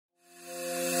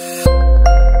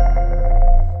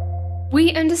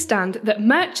We understand that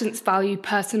merchants value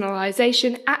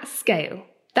personalisation at scale.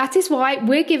 That is why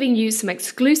we're giving you some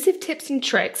exclusive tips and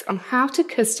tricks on how to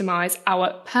customise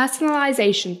our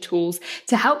personalisation tools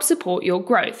to help support your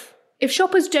growth. If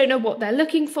shoppers don't know what they're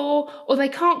looking for or they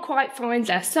can't quite find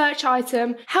their search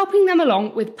item, helping them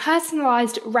along with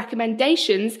personalised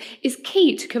recommendations is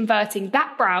key to converting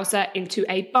that browser into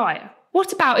a buyer.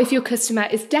 What about if your customer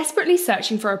is desperately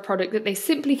searching for a product that they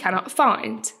simply cannot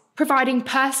find? Providing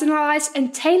personalised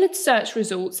and tailored search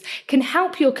results can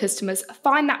help your customers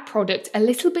find that product a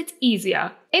little bit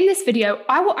easier. In this video,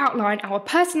 I will outline our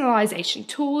personalisation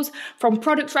tools from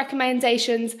product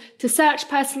recommendations to search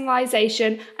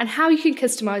personalisation and how you can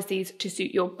customise these to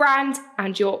suit your brand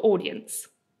and your audience.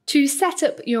 To set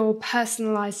up your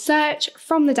personalised search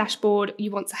from the dashboard,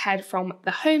 you want to head from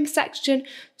the home section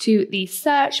to the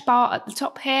search bar at the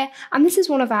top here. And this is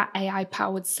one of our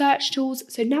AI-powered search tools.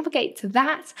 So navigate to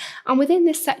that. And within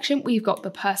this section, we've got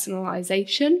the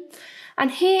personalisation. And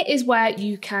here is where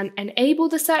you can enable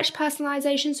the search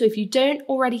personalisation. So if you don't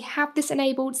already have this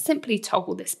enabled, simply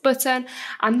toggle this button.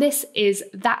 And this is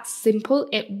that simple.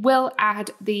 It will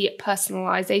add the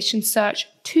personalisation search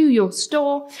to your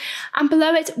store. And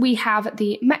below it, we have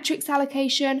the metrics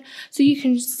allocation. So you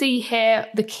can see here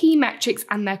the key metrics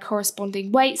and their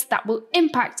corresponding weights that will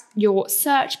impact your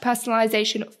search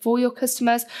personalisation for your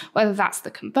customers, whether that's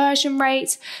the conversion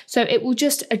rate. So it will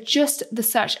just adjust the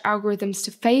search algorithms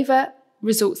to favour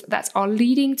results that are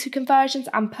leading to conversions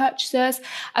and purchasers,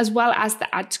 as well as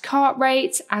the add to cart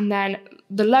rate. And then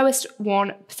the lowest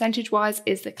one percentage wise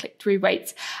is the click-through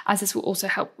rate, as this will also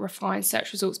help refine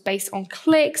search results based on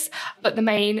clicks, but the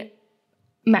main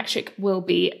metric will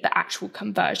be the actual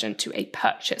conversion to a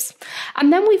purchase.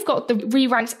 And then we've got the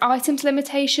re-ranked items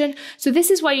limitation. So this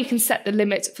is where you can set the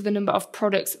limit for the number of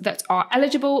products that are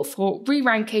eligible for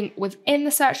re-ranking within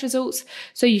the search results.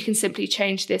 So you can simply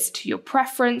change this to your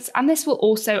preference. And this will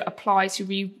also apply to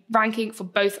re-ranking for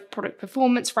both product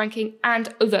performance ranking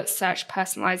and other search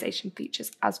personalization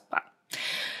features as well.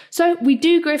 So we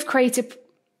do give creative.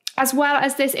 As well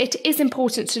as this, it is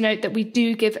important to note that we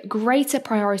do give greater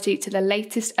priority to the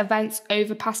latest events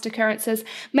over past occurrences,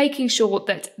 making sure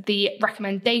that the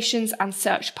recommendations and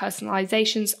search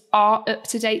personalizations are up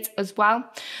to date as well.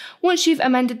 Once you've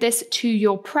amended this to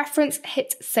your preference,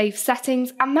 hit Save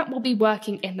Settings, and that will be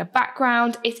working in the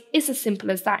background. It is as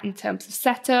simple as that in terms of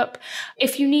setup.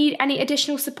 If you need any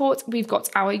additional support, we've got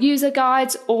our user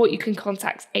guides, or you can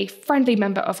contact a friendly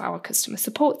member of our customer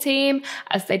support team,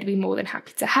 as they'd be more than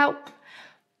happy to help.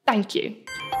 Thank you.